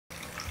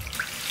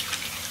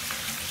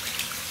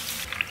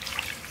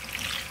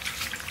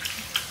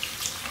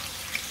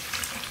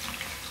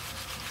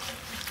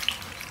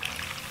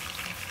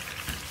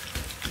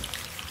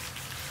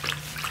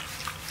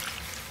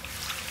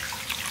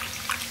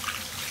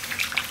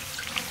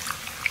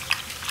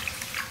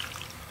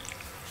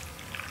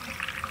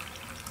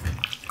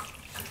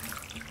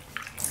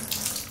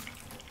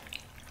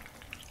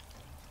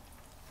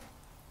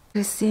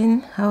Christine,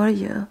 how are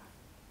you?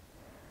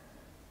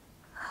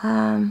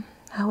 I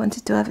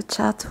wanted to have a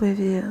chat with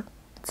you.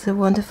 It's a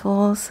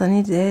wonderful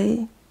sunny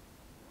day.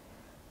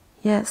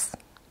 Yes,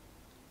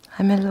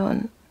 I'm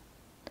alone.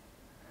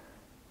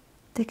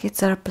 The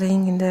kids are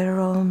playing in their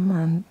room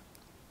and...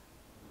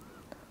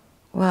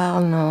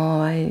 Well,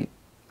 no, I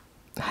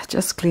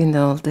just cleaned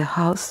all the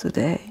house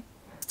today.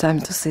 It's time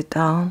to sit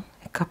down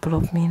a couple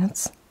of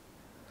minutes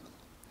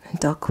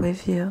and talk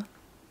with you.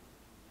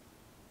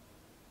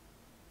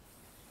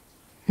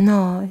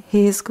 No,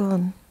 he is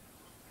gone.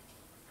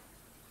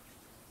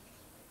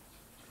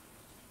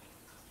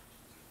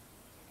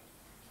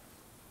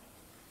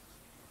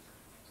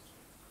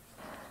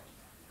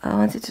 I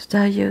wanted to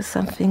tell you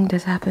something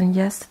that happened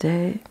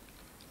yesterday.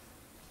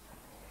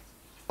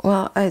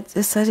 Well, I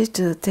decided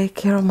to take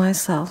care of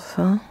myself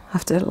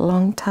after a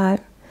long time.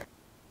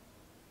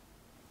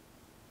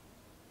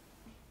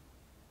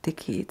 The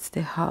kids,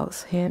 the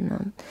house, him,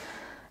 and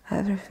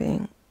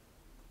everything.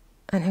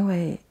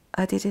 Anyway,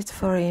 I did it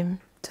for him,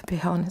 to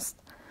be honest.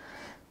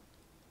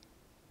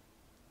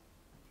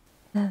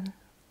 Then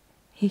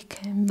he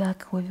came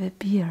back with a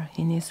beer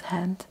in his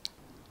hand.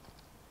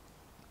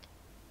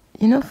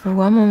 You know, for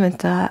one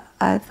moment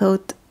I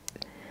thought,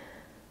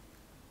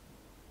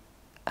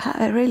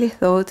 I really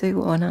thought he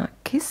wanna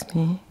kiss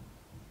me.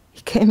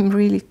 He came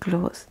really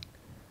close.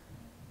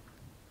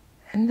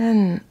 And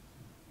then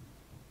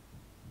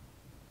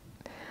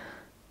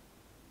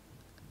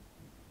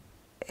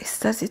he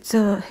started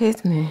to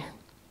hit me.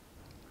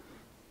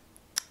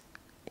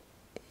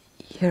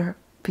 Here,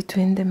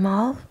 between the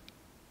mouth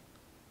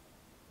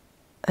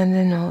and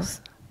the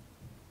nose.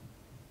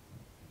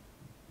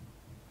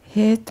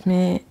 He hit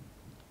me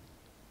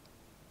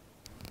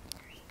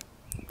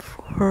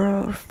 4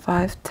 or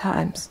 5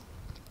 times.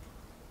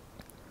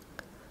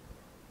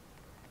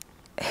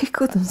 He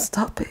couldn't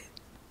stop it.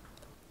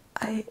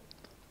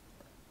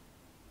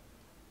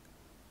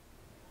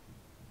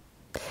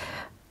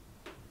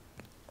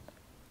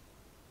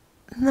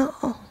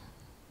 No.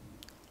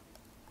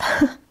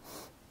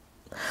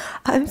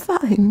 I'm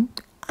fine.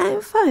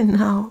 I'm fine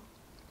now.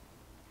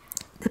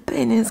 The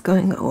pain is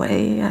going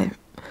away.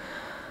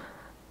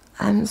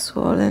 I'm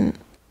swollen.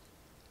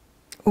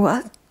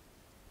 What?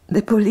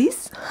 The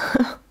police?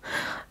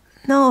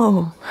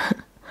 No.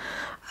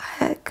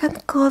 I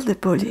can't call the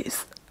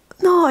police.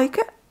 No, I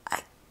can't.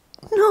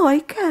 No, I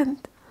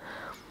can't.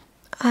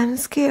 I'm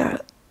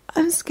scared.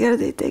 I'm scared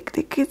they take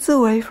the kids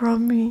away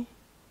from me.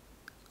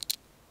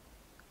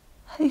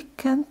 I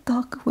can't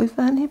talk with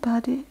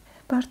anybody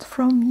apart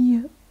from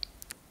you.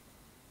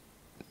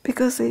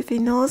 Because if he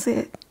knows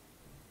it,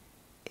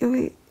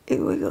 it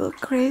will go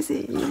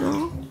crazy, you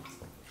know?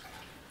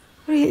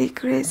 Really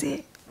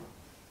crazy.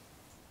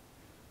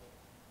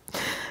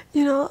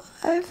 You know,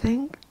 I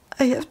think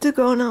I have to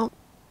go now.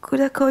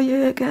 Could I call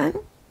you again?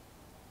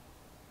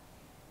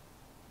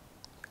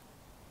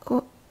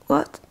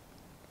 What?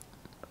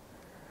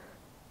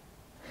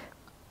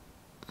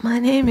 My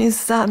name is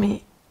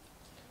Sami.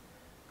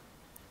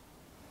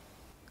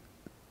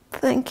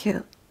 Thank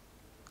you.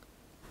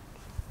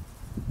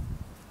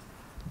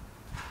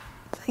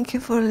 Thank you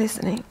for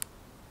listening.